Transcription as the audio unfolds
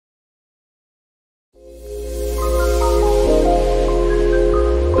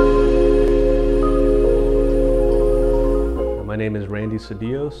Randy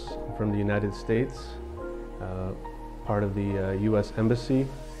Cedillos from the United States, part of the U.S. Embassy.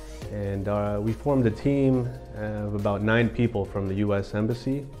 And we formed a team of about 9 people from the U.S.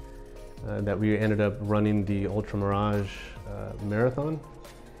 Embassy that we ended up running the Ultra Mirage Marathon.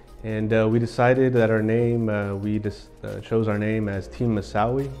 And we decided that our name, we just chose our name as Team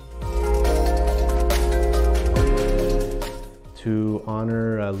MISSAOUI to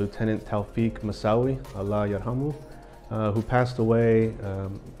honor Lieutenant Taufik MISSAOUI, Allah yarhamu, who passed away,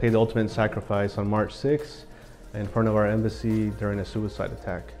 paid the ultimate sacrifice on March 6th in front of our embassy during a suicide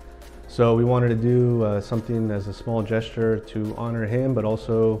attack. So we wanted to do something as a small gesture to honor him, but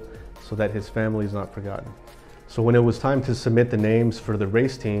also so that his family is not forgotten. So when it was time to submit the names for the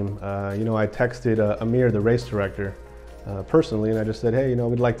race team, I texted Amir, the race director, personally, and I just said, hey,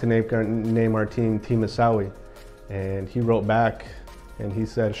 we'd like to name our team Team MISSAOUI. And he wrote back and he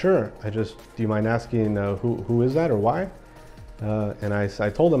said, sure. Do you mind asking who is that or why? And I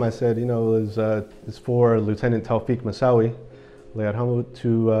told him, I said, it's for Lieutenant Taufik MISSAOUI,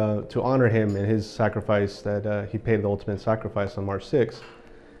 to honor him and his sacrifice that he paid the ultimate sacrifice on March 6th.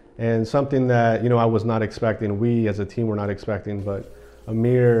 And something that, I was not expecting, we as a team were not expecting, but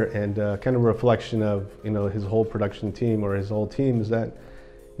Amir and kind of a reflection of, his whole production team or his whole team is that,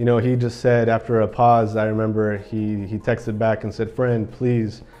 he just said after a pause, I remember he texted back and said, friend,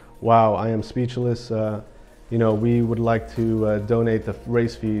 please, wow, I am speechless. We would like to donate the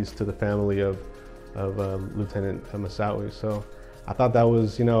race fees to the family of Lieutenant MISSAOUI. So I thought that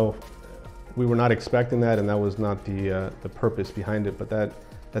was, we were not expecting that, and that was not the purpose behind it, but that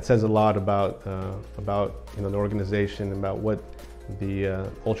says a lot about the organization, about what the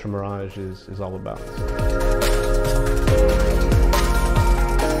Ultra Mirage is all about.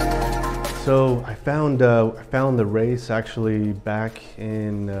 So I found the race actually back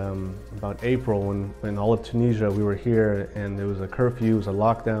in about April when all of Tunisia, we were here and there was a curfew, it was a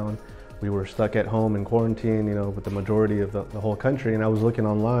lockdown. We were stuck at home in quarantine, with the majority of the whole country, and I was looking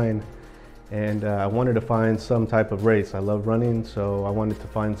online and I wanted to find some type of race. I love running, so I wanted to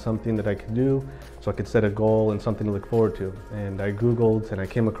find something that I could do so I could set a goal and something to look forward to. And I Googled and I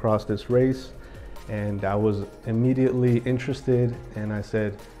came across this race and I was immediately interested, and I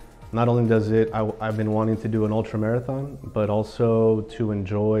said, not only does I've been wanting to do an ultra marathon, but also to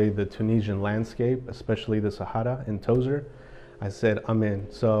enjoy the Tunisian landscape, especially the Sahara in Tozeur. I said, I'm in.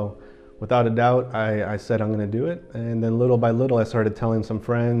 So without a doubt, I said I'm gonna do it. And then little by little, I started telling some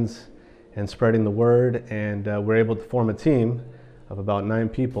friends and spreading the word, and we're able to form a team of about 9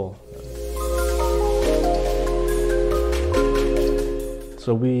 people.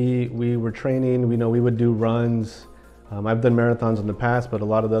 So we were training, we would do runs. I've done marathons in the past, but a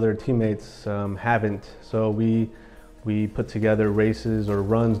lot of the other teammates haven't. So we put together races or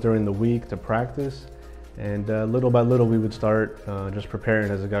runs during the week to practice, and little by little we would start just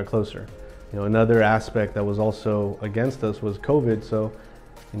preparing as it got closer. Another aspect that was also against us was COVID. So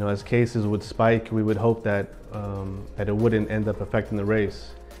as cases would spike, we would hope that it wouldn't end up affecting the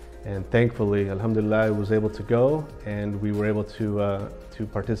race. And thankfully, alhamdulillah, I was able to go, and we were able to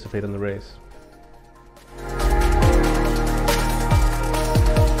participate in the race.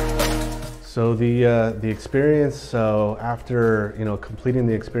 So the experience, after completing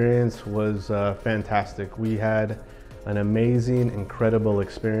the experience, was fantastic. We had an amazing, incredible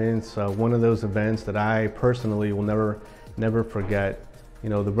experience. One of those events that I personally will never forget.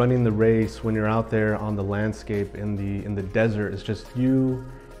 The running the race when you're out there on the landscape in the desert is just you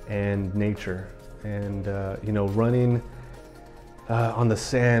and nature, and running on the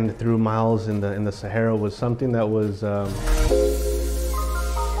sand through miles in the Sahara was something that was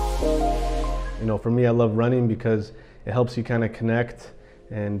for me, I love running because it helps you kind of connect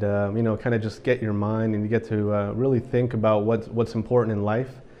and kind of just get your mind, and you get to really think about what's important in life.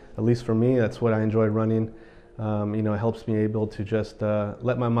 At least for me, that's what I enjoy running. It helps me able to just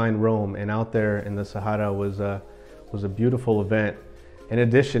let my mind roam, and out there in the Sahara was a beautiful event. In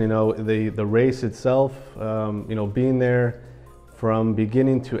addition, the race itself, being there from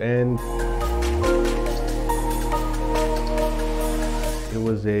beginning to end, it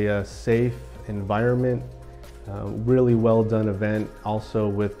was a safe environment, really well done event. Also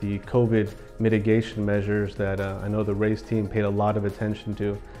with the COVID mitigation measures that I know the race team paid a lot of attention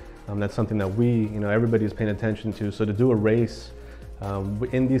to. That's something that everybody's paying attention to. So to do a race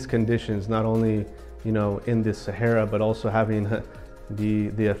in these conditions, not only in the Sahara, but also having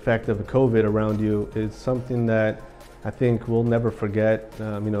the effect of the COVID around you, is something that I think we'll never forget.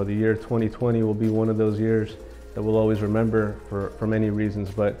 The year 2020 will be one of those years that we'll always remember for many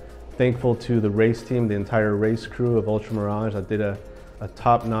reasons. But thankful to the race team, the entire race crew of Ultra Mirage that did a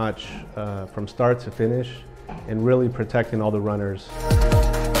top-notch from start to finish. and really protecting all the runners.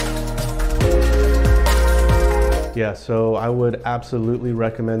 Yeah, so I would absolutely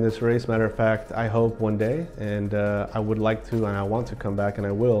recommend this race. Matter of fact, I hope one day, and I would like to, and I want to come back, and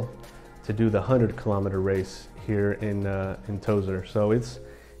I will, to do the 100-kilometer race here in Tozer. So it's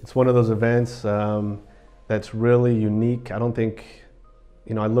one of those events that's really unique. I don't think,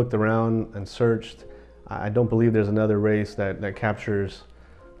 you know, I looked around and searched. I don't believe there's another race that captures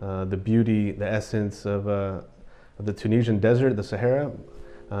the beauty, the essence of the Tunisian desert, the Sahara.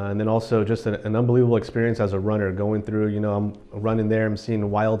 And then also just an unbelievable experience as a runner going through, you know, I'm running there, I'm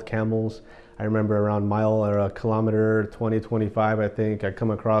seeing wild camels. I remember around mile or a kilometer 20, 25, I think, I come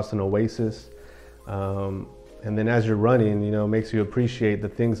across an oasis. And then as you're running, you know, it makes you appreciate the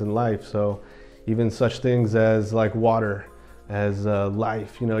things in life. So even such things as like water, as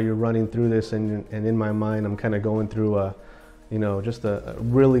life, you know, you're running through this, and in my mind, I'm kind of going through you know, just a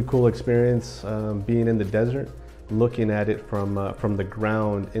really cool experience being in the desert, looking at it from the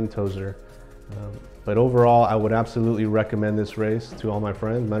ground in Tozer. But overall, I would absolutely recommend this race to all my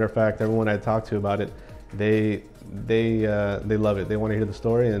friends. Matter of fact, everyone I talk to about it, they love it. They want to hear the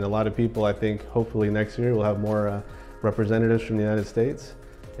story, and a lot of people, I think, hopefully next year we'll have more representatives from the United States,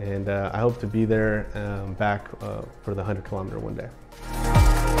 and I hope to be there back for the 100-kilometer one day.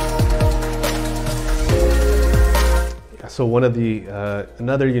 So one of the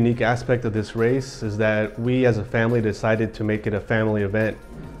another unique aspect of this race is that we as a family decided to make it a family event.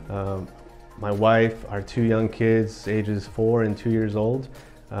 My wife, our two young kids, ages 4 and 2 years old,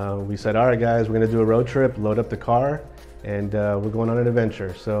 we said, all right guys, we're gonna do a road trip, load up the car, and we're going on an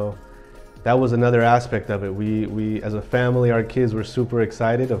adventure. So that was another aspect of it. We as a family, our kids were super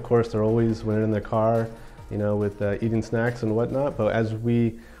excited. Of course, they're always, when they're in the car, you know, with eating snacks and whatnot. But as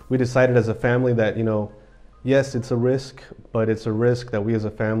we decided as a family that, you know, yes, it's a risk, but it's a risk that we as a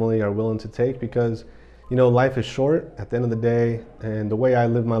family are willing to take because, you know, life is short at the end of the day. And the way I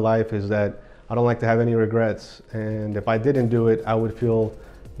live my life is that I don't like to have any regrets. And if I didn't do it, I would feel,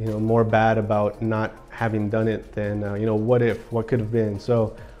 you know, more bad about not having done it than, you know, what if, what could have been.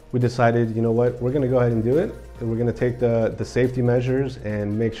 So we decided, you know what, we're going to go ahead and do it. And we're going to take the safety measures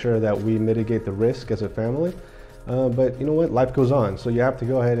and make sure that we mitigate the risk as a family. But you know what, life goes on. So you have to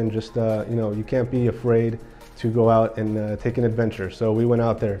go ahead and just, you know, you can't be afraid to go out and take an adventure. So we went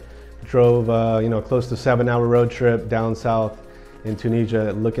out there, drove, you know, close to 7-hour road trip down south in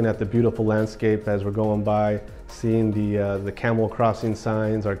Tunisia, looking at the beautiful landscape as we're going by, seeing the camel crossing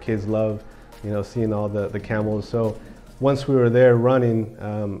signs. Our kids love, you know, seeing all the camels. So once we were there running,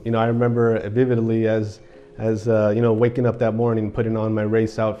 you know, I remember vividly as you know, waking up that morning, putting on my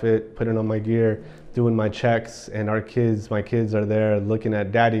race outfit, putting on my gear, doing my checks, and my kids are there looking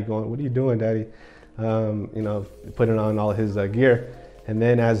at Daddy, going, "What are you doing, Daddy?" You know, putting on all his gear. And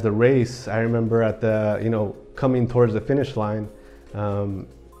then as the race, I remember at the, you know, coming towards the finish line,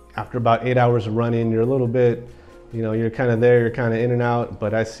 after about 8 hours of running, you're a little bit, you know, you're kind of there, you're kind of in and out,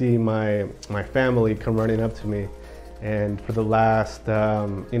 but I see my family come running up to me. And for the last,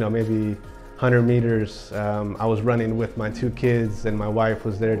 you know, maybe 100 meters, I was running with my 2 kids, and my wife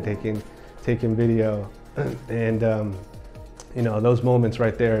was there taking video. And, you know, those moments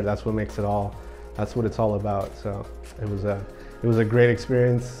right there, that's what makes it all, that's what it's all about. So it was a great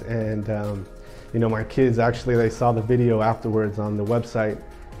experience. And, you know, my kids actually, they saw the video afterwards on the website,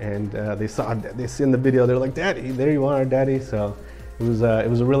 and they seen the video. They're like, "Daddy, there you are, Daddy." So it was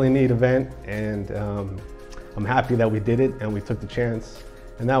a really neat event, and I'm happy that we did it and we took the chance.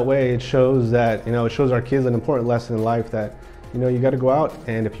 And that way it shows that, you know, it shows our kids an important lesson in life that, you know, you got to go out,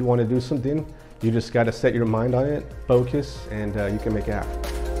 and if you want to do something, you just got to set your mind on it, focus, and you can make it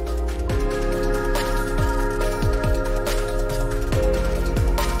happen.